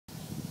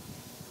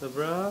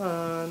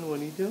LeBron, what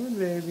are you doing,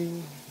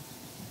 baby?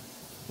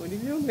 What are you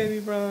doing, baby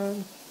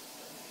Bron?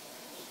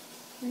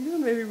 What are you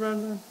doing, baby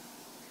Bron?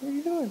 What are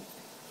you doing?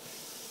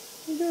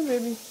 What are you doing,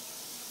 baby?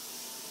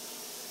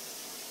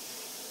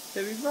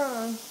 Baby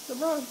Bron,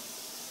 LeBron.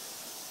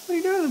 What are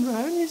you doing,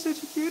 LeBron? You're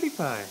such a cutie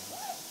pie.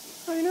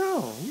 I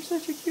know, you're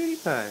such a cutie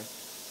pie.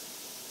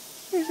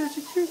 You're such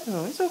a cute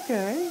girl. It's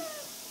okay.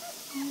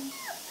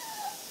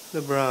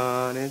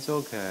 LeBron, it's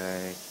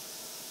okay.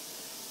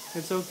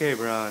 It's okay,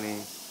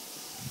 Bronny.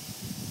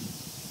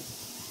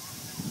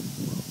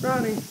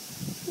 Bronny,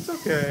 it's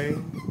okay.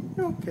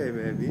 You're okay,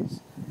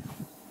 babies.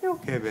 You're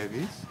okay,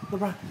 babies.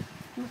 LeBron.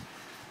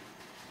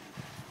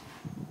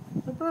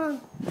 LeBron.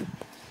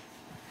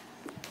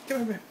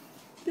 Come here, baby.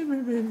 Come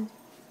here, baby.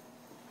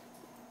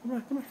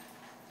 LeBron, come here.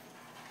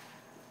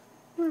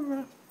 Come here,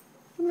 Bron.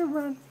 Come here,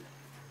 Bron.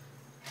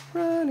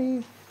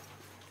 Bronny.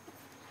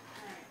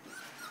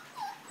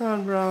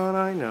 Bron,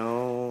 I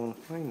know.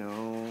 I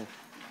know.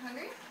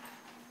 Hungry?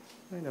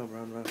 I know,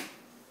 Bron.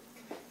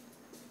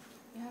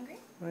 You hungry?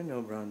 I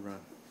know, Bron.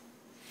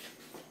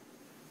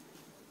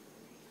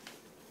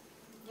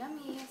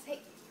 Yummy. Yes. Hey,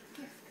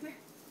 here, come here.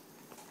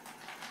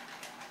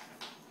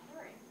 All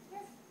right,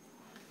 here.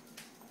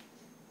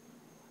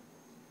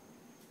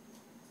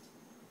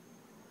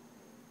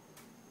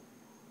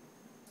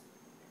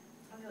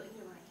 I'm gonna eat it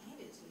when I hand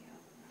it to you.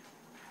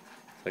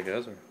 It's like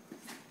Ezra.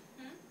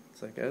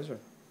 It's like Ezra.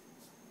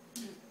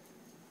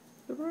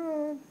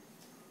 LeBron.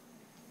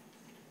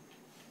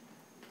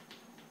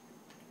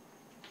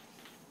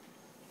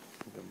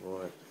 Good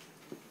boy.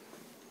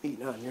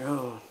 Eating on your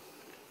own.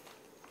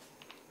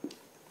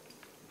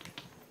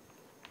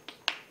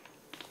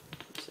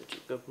 Such a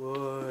good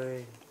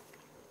boy.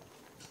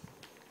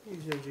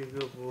 You're such a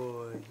good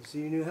boy. You see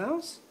your new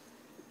house?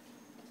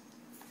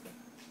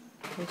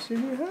 What's your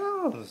new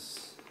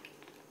house?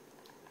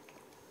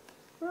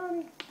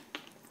 Ronnie.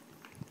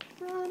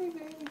 Ronnie,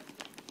 baby.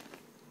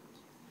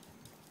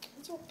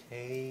 It's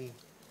okay.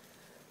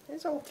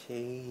 It's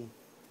okay.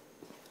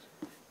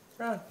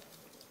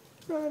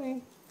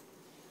 Ronnie.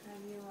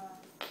 Have you